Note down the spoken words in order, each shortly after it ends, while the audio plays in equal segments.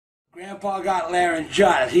Grandpa got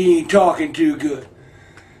laryngitis. He ain't talking too good.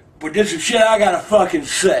 But there's some shit I gotta fucking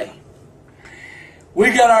say. We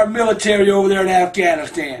got our military over there in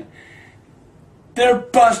Afghanistan. They're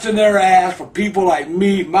busting their ass for people like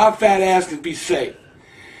me. My fat ass can be safe.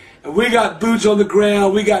 And we got boots on the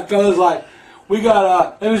ground. We got fellas like,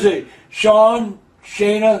 let me see, Sean,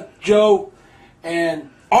 Shayna, Joe, and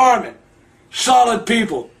Armin. Solid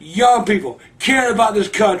people, young people, caring about this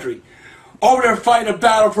country. Over there fighting a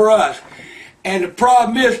battle for us. And the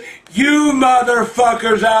problem is, you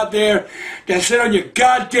motherfuckers out there that sit on your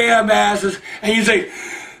goddamn asses and you say,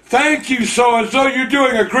 thank you so-and-so, you're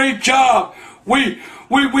doing a great job. We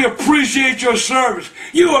appreciate your service.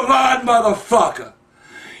 You a lying motherfucker.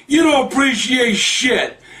 You don't appreciate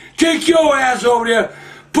shit. Take your ass over there,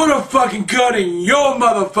 put a fucking gun in your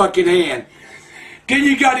motherfucking hand. Then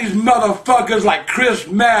you got these motherfuckers like Chris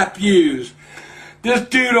Matthews. This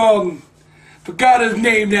dude forgot his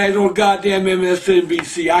name now, he's on goddamn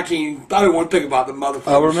MSNBC. I don't want to think about the motherfucker.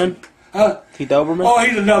 Oberman? Huh? Keith Oberman? Oh,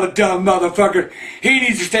 he's another dumb motherfucker. He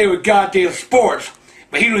needs to stay with goddamn sports.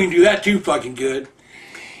 But he don't even do that too fucking good.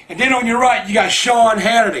 And then on your right, you got Sean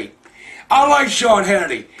Hannity. I like Sean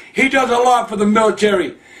Hannity. He does a lot for the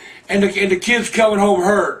military and the kids coming home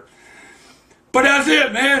hurt. But that's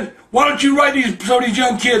it, man. Why don't you write some of these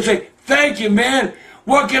young kids say, thank you, man.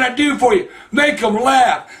 What can I do for you? Make them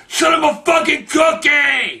laugh. Send them a fucking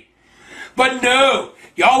cookie. But no,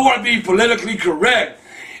 y'all want to be politically correct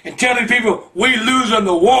and telling people we losing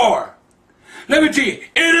the war. Let me tell you,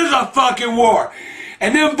 it is a fucking war.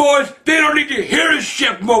 And them boys, they don't need to hear this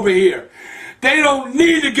shit from over here. They don't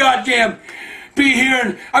need to goddamn be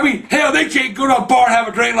hearing. I mean, hell, they can't go to a bar and have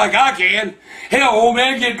a drink like I can. Hell, old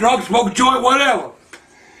man, get drunk, smoke a joint, whatever.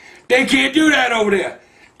 They can't do that over there.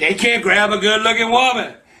 They can't grab a good-looking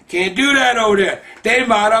woman. Can't do that over there. They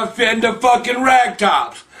might offend the fucking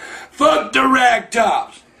ragtops. Fuck the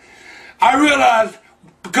ragtops. I realize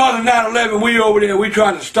because of 9/11, we over there, we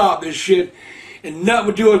trying to stop this shit. And nothing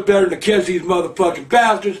would do us better than to catch these motherfucking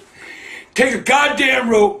bastards. Take a goddamn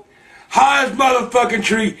rope, highest motherfucking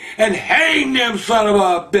tree, and hang them son of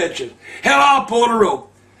a bitches. Hell, I'll pull the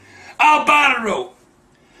rope. I'll buy the rope.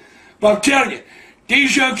 But I'm telling you,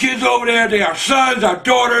 these young kids over there, they are sons, our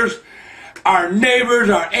daughters, our neighbors,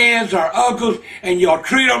 our aunts, our uncles, and y'all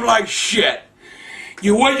treat them like shit.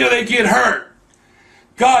 You wait till they get hurt.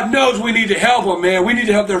 God knows we need to help them, man. We need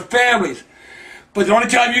to help their families. But the only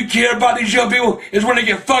time you care about these young people is when they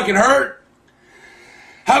get fucking hurt.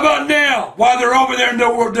 How about now, while they're over there and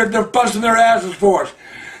they're busting their asses for us?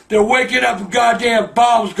 They're waking up and goddamn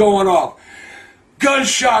bombs going off.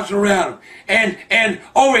 Gunshots around them. And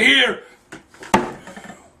over here,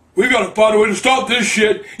 we gotta find a way to stop this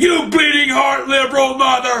shit. You bleeding heart liberal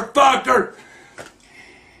motherfucker.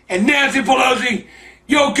 And Nancy Pelosi,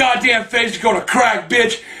 your goddamn face is gonna crack,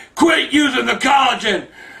 bitch. Quit using the collagen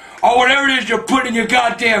or whatever it is you're putting in your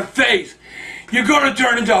goddamn face. You're gonna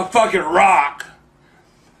turn into a fucking rock.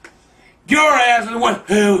 Your ass is the one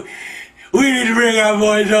who we need to bring our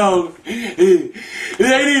boys home. They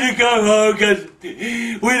need to come home because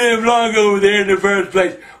we didn't belong over there in the first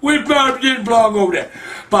place. We probably didn't belong over there.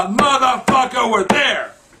 But motherfucker, we're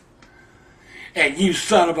there. And you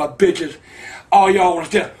son of a bitches, all y'all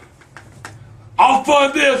want to do. I'll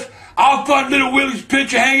fund this. I'll fund Little Willie's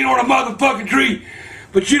picture hanging on a motherfucking tree.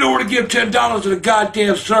 But you don't want to give $10 to the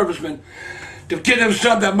goddamn servicemen to get them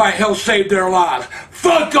something that might help save their lives.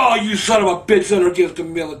 Fuck all you son of a bitch that are against the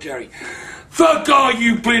military. Fuck all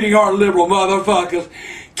you bleeding heart liberal motherfuckers.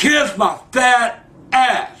 Kiss my fat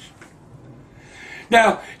ass.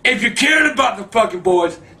 Now, if you cared about the fucking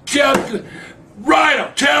boys, write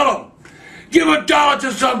them, tell them. Give $1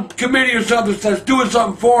 to some committee or something that's doing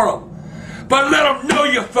something for them. But let them know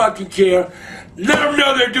you fucking care. Let them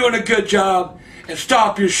know they're doing a good job. And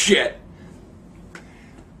stop your shit.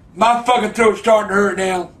 My fucking throat's starting to hurt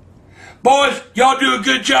now. Boys, y'all do a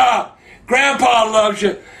good job. Grandpa loves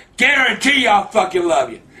you. Guarantee y'all fucking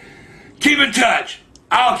love you. Keep in touch.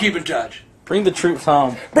 I'll keep in touch. Bring the troops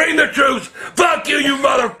home. Bring the troops. Fuck you, you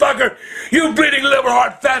motherfucker. You bleeding liberal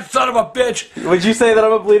heart fat son of a bitch. Would you say that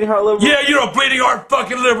I'm a bleeding heart liberal? Yeah, you're a bleeding heart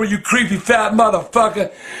fucking liberal, you creepy fat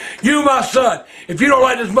motherfucker. You, my son, if you don't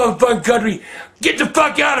like this motherfucking country, get the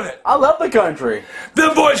fuck out of it. I love the country.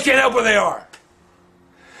 Them boys can't help where they are.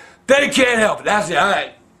 They can't help it. That's it. All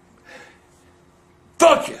right.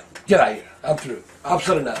 Fuck you. Get out of here. I'm through. I'm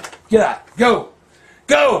said enough. Get out. Go.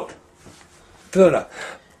 Go. Fill it up.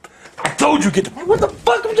 I told you get the... What the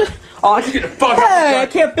fuck? I'm just... Oh, I get the fuck hey, out. I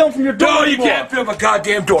can't film from your door. No, you can't film a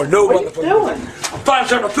goddamn door. No, what motherfucker. What are you doing? I'll find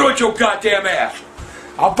something to throw at your goddamn ass.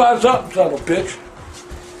 I'll find something, son of a bitch.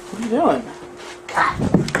 What are you doing?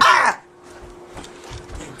 Ah!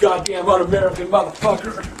 goddamn un-American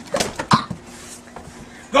motherfucker.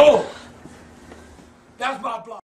 Go! That's my block.